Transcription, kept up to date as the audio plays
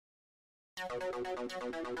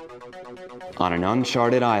On an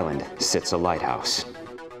uncharted island sits a lighthouse.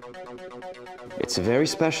 It's a very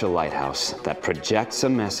special lighthouse that projects a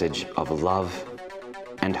message of love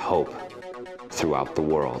and hope throughout the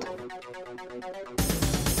world.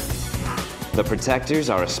 The Protectors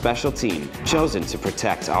are a special team chosen to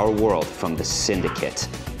protect our world from the Syndicate,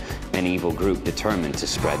 an evil group determined to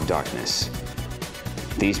spread darkness.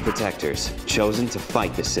 These Protectors, chosen to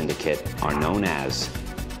fight the Syndicate, are known as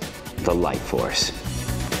the Light Force.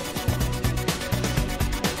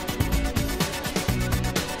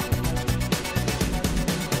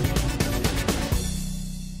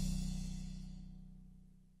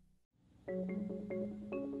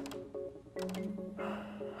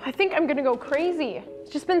 I think I'm gonna go crazy. It's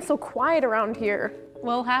just been so quiet around here.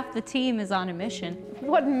 Well, half the team is on a mission.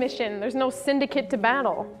 What mission? There's no Syndicate to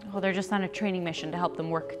battle. Well, they're just on a training mission to help them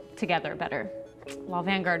work together better. While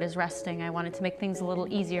Vanguard is resting, I wanted to make things a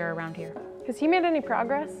little easier around here. Has he made any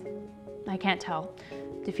progress? I can't tell.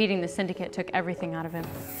 Defeating the Syndicate took everything out of him.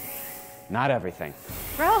 Not everything.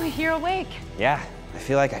 Bro, you're awake. Yeah, I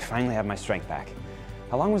feel like I finally have my strength back.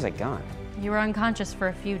 How long was I gone? You were unconscious for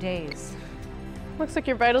a few days. Looks like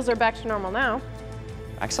your vitals are back to normal now.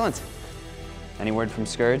 Excellent. Any word from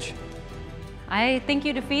Scourge? I think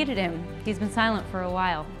you defeated him. He's been silent for a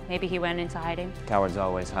while. Maybe he went into hiding. Cowards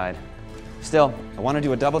always hide. Still, I want to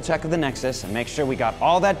do a double check of the Nexus and make sure we got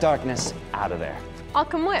all that darkness out of there. I'll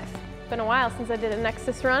come with. Been a while since I did a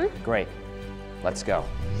Nexus run. Great. Let's go.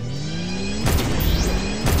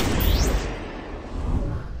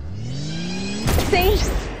 Sage?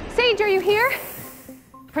 Sage, are you here?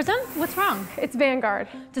 Prism, what's wrong? It's Vanguard.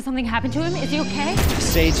 Did something happen to him? Is he okay?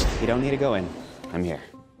 Sage, you don't need to go in. I'm here.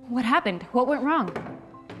 What happened? What went wrong?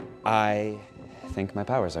 I think my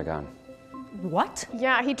powers are gone. What?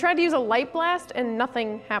 Yeah, he tried to use a light blast and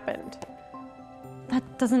nothing happened. That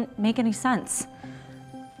doesn't make any sense.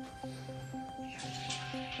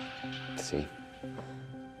 See?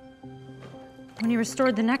 When you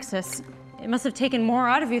restored the Nexus, it must have taken more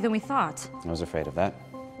out of you than we thought. I was afraid of that.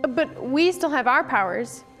 But we still have our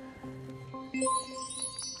powers.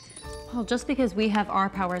 Well, just because we have our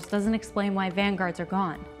powers doesn't explain why Vanguards are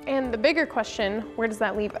gone. And the bigger question, where does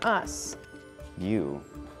that leave us? You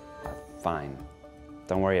are fine.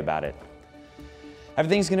 Don't worry about it.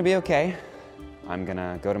 Everything's gonna be okay. I'm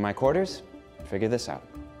gonna go to my quarters and figure this out.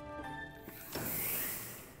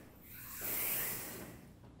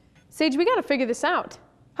 Sage, we gotta figure this out.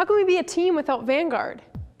 How can we be a team without Vanguard?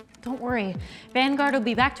 Don't worry, Vanguard will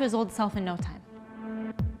be back to his old self in no time.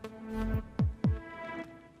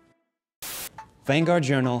 Vanguard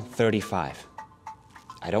Journal 35.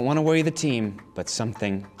 I don't want to worry the team, but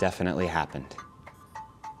something definitely happened.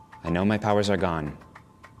 I know my powers are gone,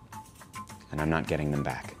 and I'm not getting them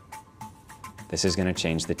back. This is going to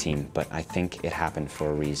change the team, but I think it happened for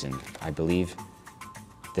a reason. I believe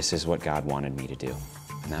this is what God wanted me to do,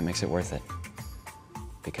 and that makes it worth it.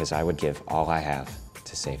 Because I would give all I have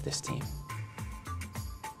to save this team.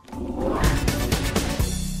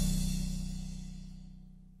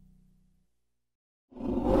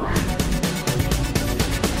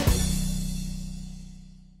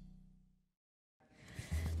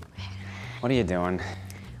 What are you doing?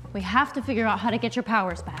 We have to figure out how to get your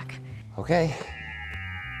powers back. Okay.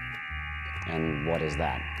 And what is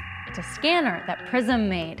that? It's a scanner that Prism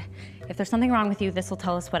made. If there's something wrong with you, this will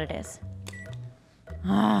tell us what it is.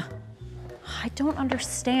 I don't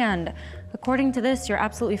understand. According to this, you're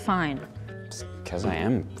absolutely fine. It's because I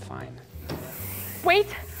am fine. Wait,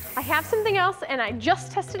 I have something else and I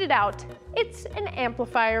just tested it out. It's an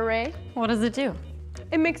amplifier array. What does it do?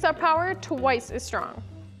 It makes our power twice as strong.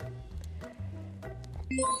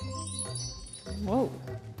 Whoa.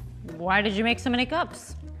 Why did you make so many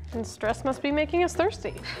cups? And stress must be making us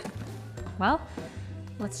thirsty. Well,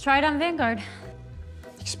 let's try it on Vanguard.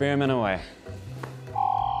 Experiment away.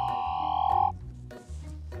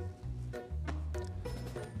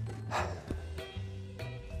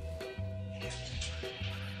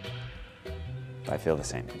 I feel the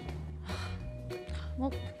same.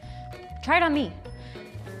 Well, try it on me.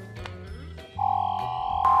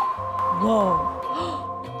 Whoa.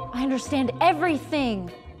 I understand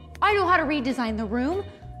everything. I know how to redesign the room.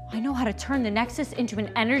 I know how to turn the Nexus into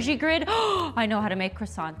an energy grid. I know how to make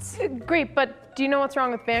croissants. Great, but do you know what's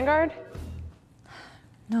wrong with Vanguard?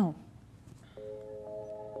 No.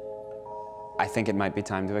 I think it might be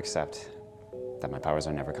time to accept that my powers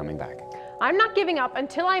are never coming back. I'm not giving up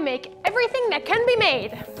until I make everything that can be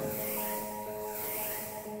made.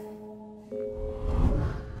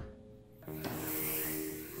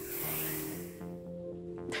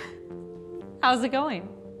 How's it going?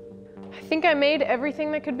 I think I made everything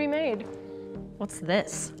that could be made. What's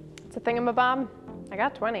this? It's a thingamabob. I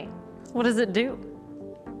got 20. What does it do?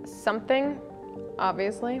 Something,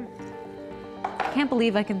 obviously. I can't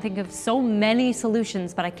believe I can think of so many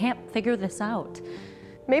solutions, but I can't figure this out.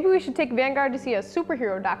 Maybe we should take Vanguard to see a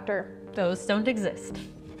superhero doctor. Those don't exist.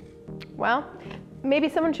 Well, maybe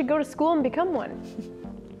someone should go to school and become one.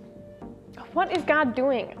 What is God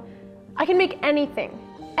doing? I can make anything,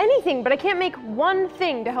 but I can't make one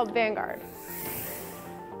thing to help Vanguard.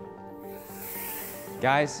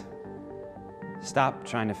 Guys, stop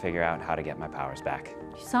trying to figure out how to get my powers back.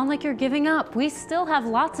 You sound like you're giving up. We still have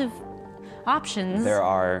lots of options. There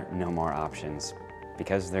are no more options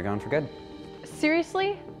because they're gone for good.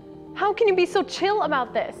 Seriously? How can you be so chill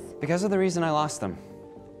about this? Because of the reason I lost them.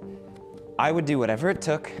 I would do whatever it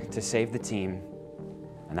took to save the team,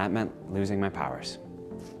 and that meant losing my powers.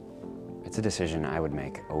 It's a decision I would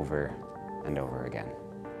make over and over again.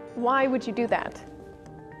 Why would you do that?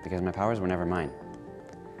 Because my powers were never mine,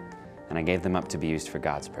 and I gave them up to be used for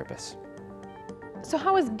God's purpose. So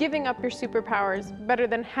how is giving up your superpowers better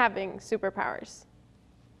than having superpowers?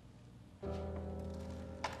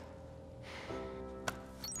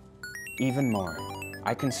 Even more,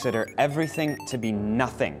 I consider everything to be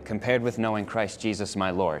nothing compared with knowing Christ Jesus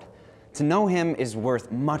my Lord. To know him is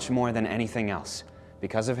worth much more than anything else.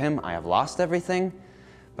 Because of him, I have lost everything,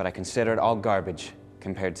 but I consider it all garbage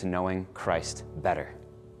compared to knowing Christ better.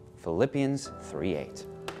 Philippians 3:8.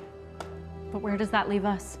 But where does that leave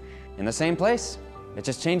us? In the same place. It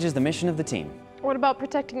just changes the mission of the team. What about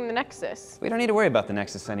protecting the Nexus? We don't need to worry about the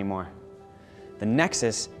Nexus anymore. The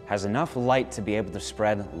Nexus has enough light to be able to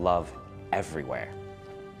spread love everywhere.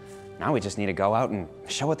 Now we just need to go out and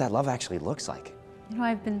show what that love actually looks like. You know,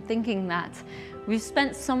 I've been thinking that. We've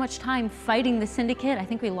spent so much time fighting the Syndicate, I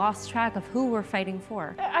think we lost track of who we're fighting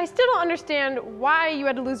for. I still don't understand why you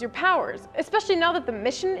had to lose your powers, especially now that the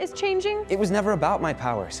mission is changing. It was never about my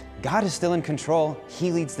powers. God is still in control.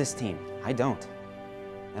 He leads this team. I don't.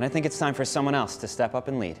 And I think it's time for someone else to step up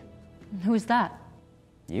and lead. Who's that?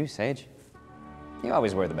 You, Sage. You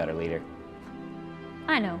always were the better leader.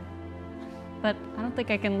 I know. But I don't think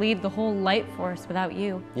I can lead the whole light force without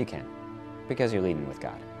you. You can, because you're leading with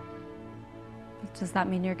God. Does that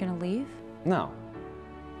mean you're gonna leave? No.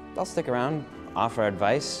 I'll stick around, offer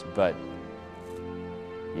advice, but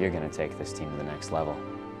you're gonna take this team to the next level.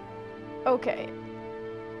 Okay.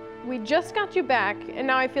 We just got you back, and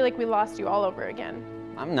now I feel like we lost you all over again.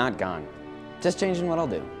 I'm not gone. Just changing what I'll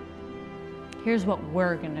do. Here's what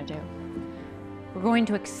we're gonna do. We're going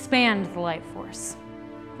to expand the Light Force.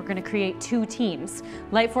 We're gonna create 2 teams,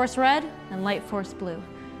 Light Force Red and Light Force Blue.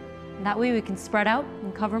 And that way we can spread out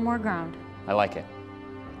and cover more ground. I like it.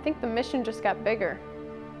 I think the mission just got bigger.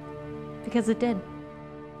 Because it did.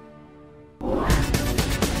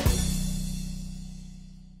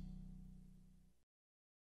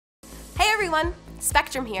 Hey everyone,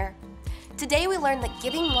 Spectrum here. Today we learned that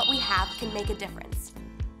giving what we have can make a difference.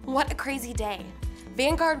 What a crazy day.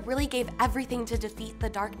 Vanguard really gave everything to defeat the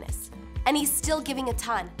darkness, and he's still giving a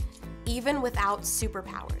ton, even without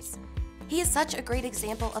superpowers. He is such a great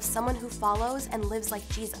example of someone who follows and lives like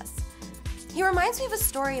Jesus. He reminds me of a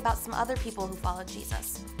story about some other people who followed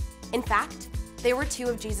Jesus. In fact, they were 2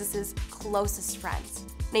 of Jesus's closest friends,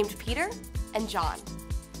 named Peter and John.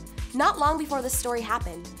 Not long before this story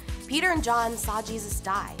happened, Peter and John saw Jesus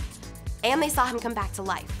die, and they saw him come back to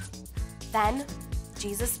life. Then,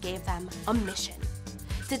 Jesus gave them a mission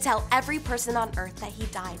to tell every person on earth that he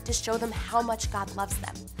died to show them how much God loves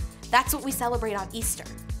them. That's what we celebrate on Easter.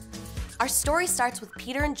 Our story starts with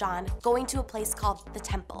Peter and John going to a place called the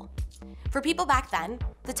Temple. For people back then,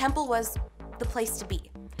 the temple was the place to be.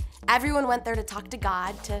 Everyone went there to talk to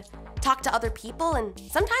God, to talk to other people, and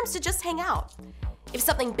sometimes to just hang out. If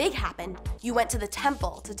something big happened, you went to the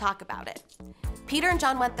temple to talk about it. Peter and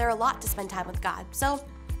John went there a lot to spend time with God, so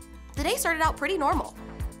the day started out pretty normal,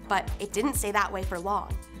 but it didn't stay that way for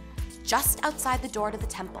long. Just outside the door to the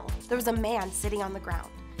temple, there was a man sitting on the ground.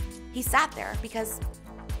 He sat there because,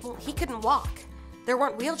 well, he couldn't walk. There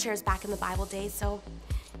weren't wheelchairs back in the Bible days, so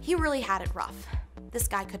he really had it rough. This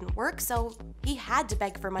guy couldn't work, so he had to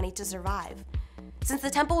beg for money to survive. Since the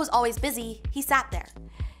temple was always busy, he sat there.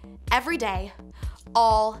 Every day,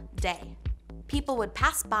 all day. People would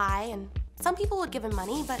pass by, and some people would give him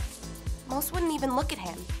money, but most wouldn't even look at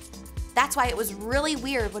him. That's why it was really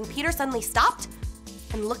weird when Peter suddenly stopped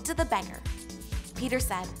and looked at the beggar. Peter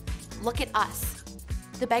said, "Look at us."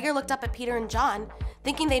 The beggar looked up at Peter and John,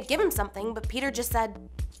 thinking they'd give him something, but Peter just said,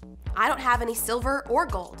 "I don't have any silver or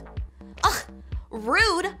gold." Ugh,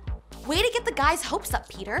 rude. Way to get the guy's hopes up,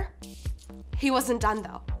 Peter. He wasn't done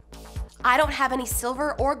though. "I don't have any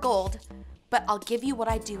silver or gold, but I'll give you what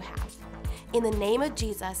I do have. In the name of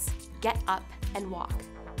Jesus, get up and walk."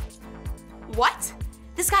 What?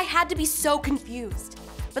 This guy had to be so confused.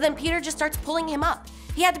 But then Peter just starts pulling him up.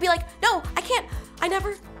 He had to be like, "No, I can't, I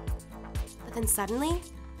never." But then suddenly,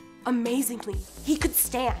 amazingly, he could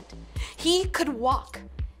stand. He could walk.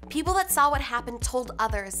 People that saw what happened told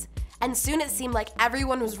others, and soon it seemed like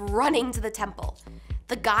everyone was running to the temple.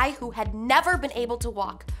 The guy who had never been able to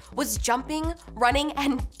walk was jumping, running,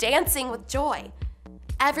 and dancing with joy.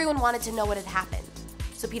 Everyone wanted to know what had happened,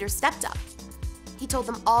 so Peter stepped up. He told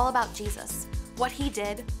them all about Jesus, what he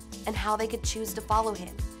did, and how they could choose to follow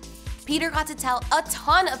him. Peter got to tell a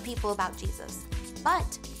ton of people about Jesus,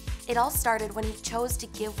 but it all started when he chose to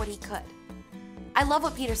give what he could. I love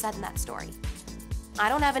what Peter said in that story. "I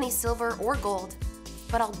don't have any silver or gold,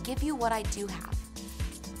 but I'll give you what I do have."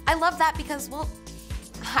 I love that because, well,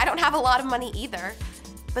 I don't have a lot of money either,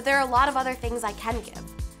 but there are a lot of other things I can give.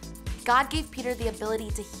 God gave Peter the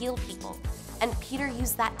ability to heal people, and Peter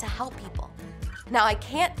used that to help people. Now, I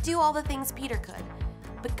can't do all the things Peter could,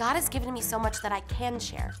 but God has given me so much that I can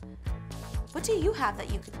share. What do you have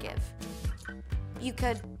that you could give? You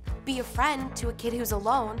could be a friend to a kid who's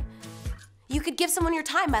alone. You could give someone your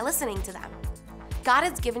time by listening to them. God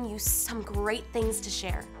has given you some great things to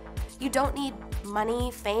share. You don't need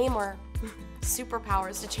money, fame, or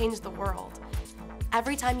superpowers to change the world.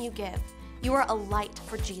 Every time you give, you are a light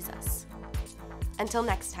for Jesus. Until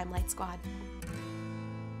next time, Light Squad.